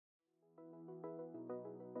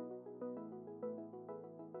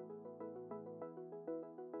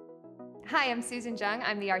Hi, I'm Susan Jung.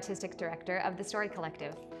 I'm the Artistic Director of the Story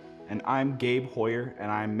Collective. And I'm Gabe Hoyer, and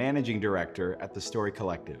I'm Managing Director at the Story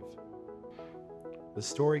Collective. The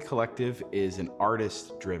Story Collective is an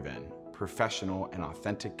artist-driven, professional, and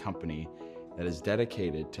authentic company that is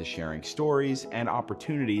dedicated to sharing stories and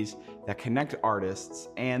opportunities that connect artists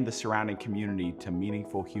and the surrounding community to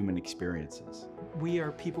meaningful human experiences. We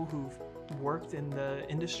are people who've worked in the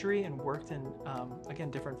industry and worked in, again,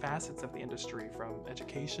 different facets of the industry, from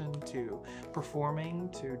education to performing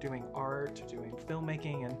to doing art to doing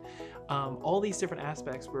filmmaking, and all these different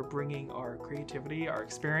aspects. We're bringing our creativity, our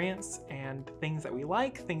experience, and things that we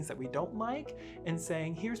like, things that we don't like, and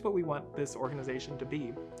saying, here's what we want this organization to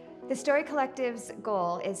be. The Story Collective's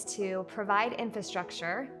goal is to provide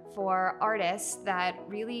infrastructure for artists that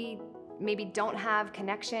really maybe don't have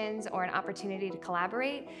connections or an opportunity to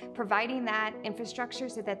collaborate, providing that infrastructure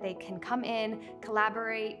so that they can come in,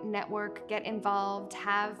 collaborate, network, get involved,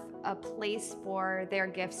 have a place for their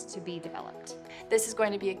gifts to be developed. This is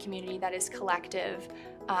going to be a community that is collective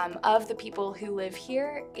of the people who live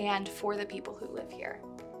here and for the people who live here.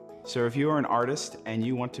 So if you are an artist and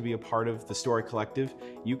you want to be a part of the Story Collective,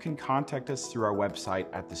 you can contact us through our website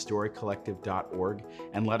at thestorycollective.org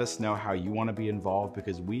and let us know how you want to be involved,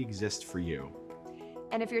 because we exist for you.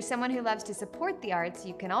 And if you're someone who loves to support the arts,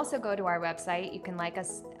 you can also go to our website. You can like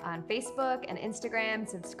us on Facebook and Instagram,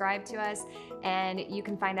 subscribe to us, and you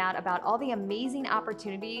can find out about all the amazing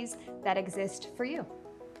opportunities that exist for you.